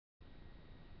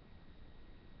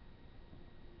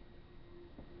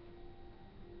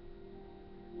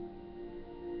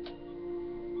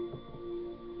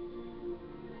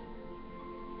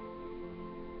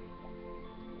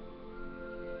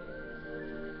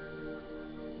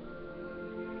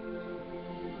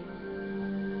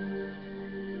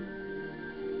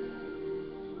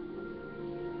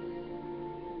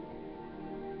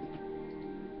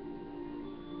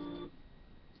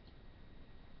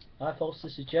Hi folks,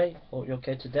 this is Jay. Hope you're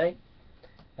okay today.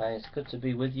 It's good to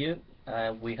be with you.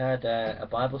 We had a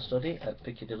Bible study at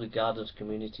Piccadilly Gardens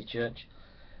Community Church,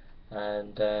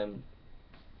 and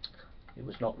it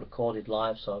was not recorded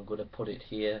live, so I'm going to put it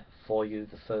here for you,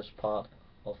 the first part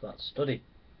of that study.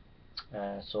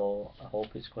 So I hope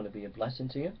it's going to be a blessing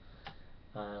to you.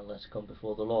 Let's come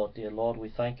before the Lord. Dear Lord, we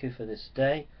thank you for this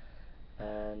day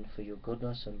and for your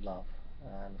goodness and love.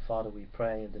 And Father, we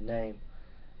pray in the name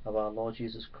of our Lord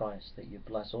Jesus Christ that you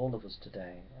bless all of us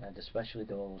today, and especially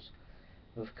those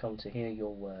who have come to hear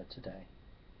your word today.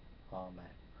 Amen.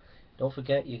 Don't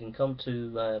forget, you can come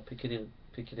to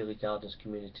Piccadilly Gardens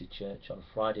Community Church on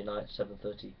Friday night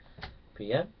 7:30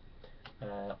 p.m.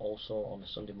 Also on a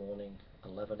Sunday morning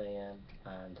 11 a.m.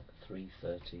 and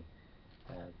 3:30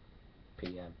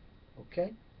 p.m.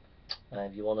 Okay.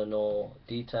 If you want to know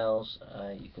details,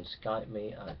 you can Skype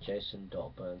me at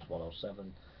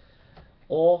jason.burns107,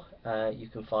 or you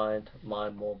can find my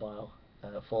mobile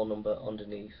phone number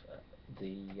underneath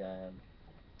the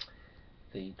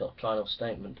doctrinal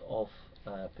statement of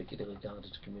Piccadilly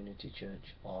Gardens Community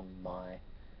Church on my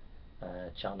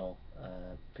channel,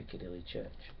 Piccadilly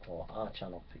Church, or our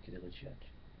channel, Piccadilly Church.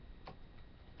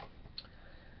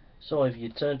 So if you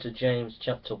turn to James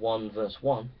chapter 1 verse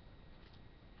 1,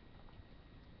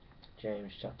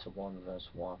 James chapter 1 verse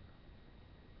 1,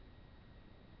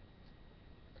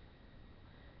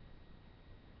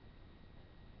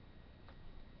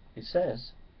 it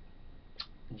says,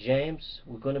 James,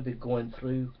 we're going to be going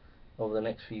through over the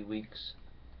next few weeks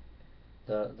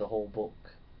the whole book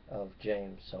of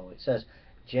James. So it says,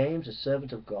 James, a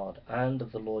servant of God and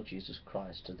of the Lord Jesus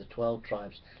Christ, to the 12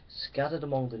 tribes scattered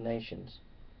among the nations,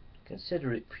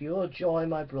 consider it pure joy,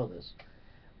 my brothers,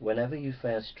 whenever you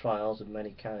face trials of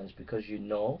many kinds, because you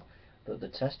know that the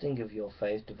testing of your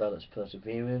faith develops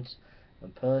perseverance,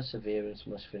 and perseverance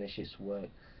must finish its work,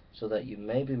 so that you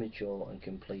may be mature and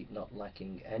complete, not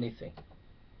lacking anything.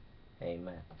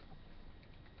 Amen.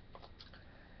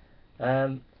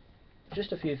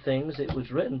 Just a few things. It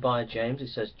was written by James. It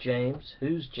says James.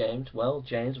 Who's James? Well,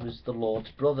 James was the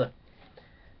Lord's brother.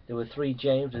 There were 3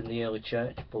 James in the early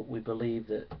church, but we believe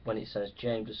that when it says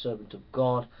James, a servant of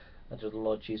God and to the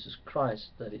Lord Jesus Christ,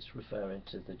 that it's referring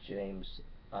to the James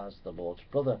as the Lord's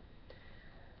brother.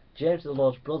 James, the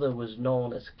Lord's brother, was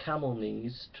known as camel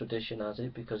knees, tradition has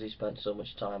it, because he spent so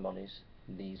much time on his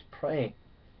knees praying.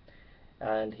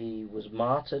 And he was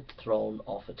martyred, thrown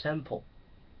off a temple.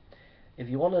 If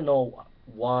you want to know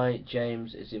why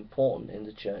James is important in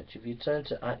the church, if you turn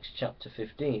to Acts chapter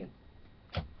 15,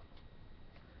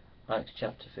 Acts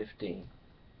chapter 15,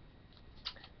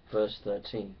 verse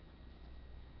 13,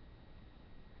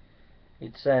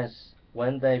 it says,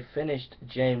 when they finished,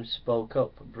 James spoke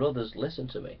up, brothers, listen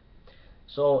to me.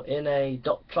 So in a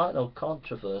doctrinal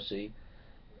controversy,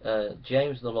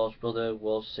 James, the Lord's brother,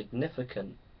 was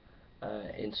significant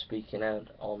in speaking out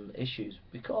on issues,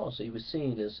 because he was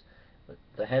seen as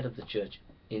the head of the church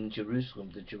in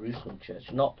Jerusalem, the Jerusalem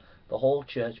church, not the whole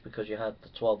church, because you had the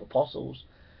 12 apostles,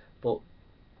 but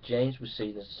James was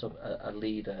seen as a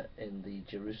leader in the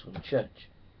Jerusalem church.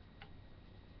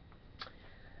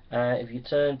 If you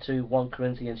turn to 1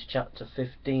 Corinthians chapter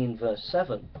 15 verse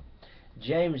 7,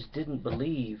 James didn't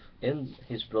believe in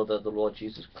his brother the Lord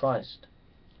Jesus Christ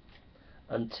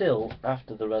until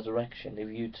after the resurrection. If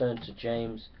you turn to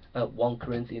James 1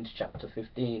 Corinthians chapter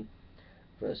 15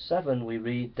 verse 7, we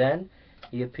read, then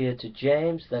he appeared to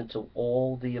James, then to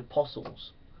all the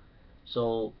apostles.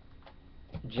 So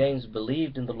James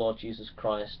believed in the Lord Jesus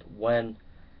Christ when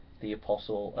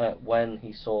when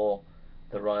he saw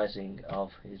the rising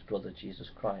of his brother Jesus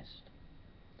Christ.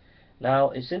 Now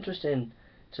it's interesting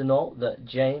to note that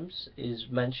James is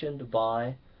mentioned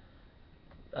by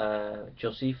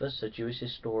Josephus, a Jewish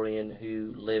historian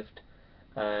who lived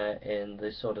in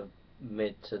the sort of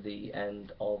mid to the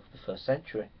end of the 1st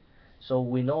century. So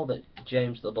we know that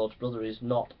James, the Lord's brother, is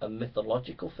not a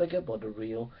mythological figure, but a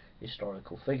real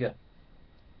historical figure.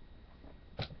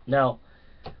 Now,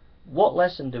 what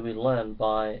lesson do we learn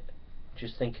by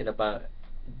just thinking about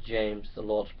James, the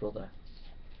Lord's brother?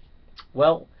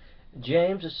 Well,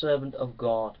 James, a servant of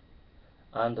God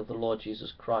and of the Lord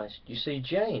Jesus Christ. You see,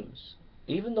 James,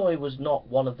 even though he was not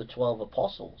one of the 12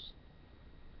 apostles,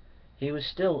 he was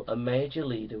still a major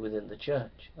leader within the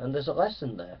church. And there's a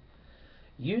lesson there.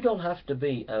 You don't have to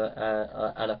be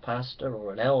a pastor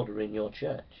or an elder in your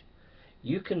church.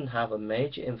 You can have a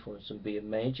major influence and be a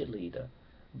major leader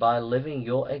by living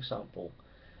your example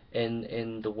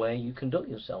in the way you conduct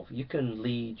yourself. You can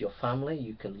lead your family,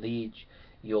 you can lead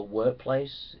your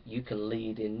workplace, you can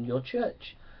lead in your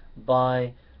church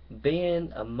by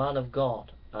being a man of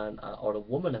God or a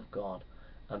woman of God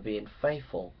and being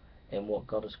faithful in what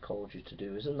God has called you to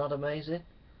do. Isn't that amazing?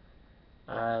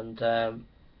 And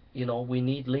you know, we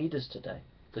need leaders today.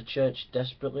 The church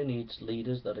desperately needs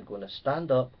leaders that are going to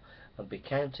stand up and be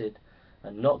counted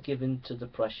and not give in to the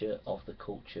pressure of the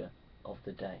culture of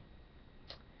the day.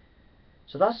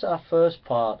 So that's our first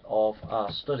part of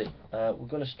our study. We're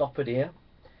going to stop it here,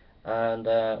 and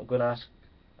I'm going to ask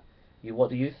you, what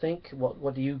do you think?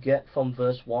 What do you get from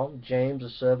verse 1? James, a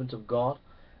servant of God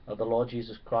and the Lord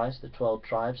Jesus Christ, the 12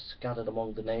 tribes scattered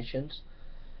among the nations.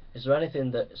 Is there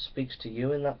anything that speaks to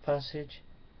you in that passage?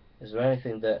 Is there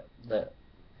anything that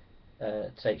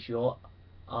takes your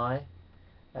eye?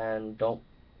 And don't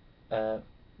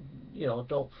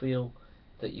don't feel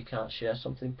that you can't share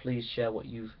something. Please share what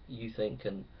you think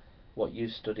and what you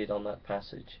studied on that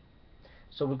passage.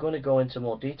 So we're going to go into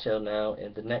more detail now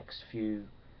in the next few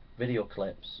video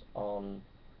clips on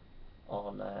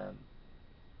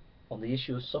the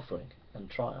issue of suffering and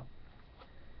trial.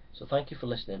 So thank you for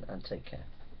listening, and take care.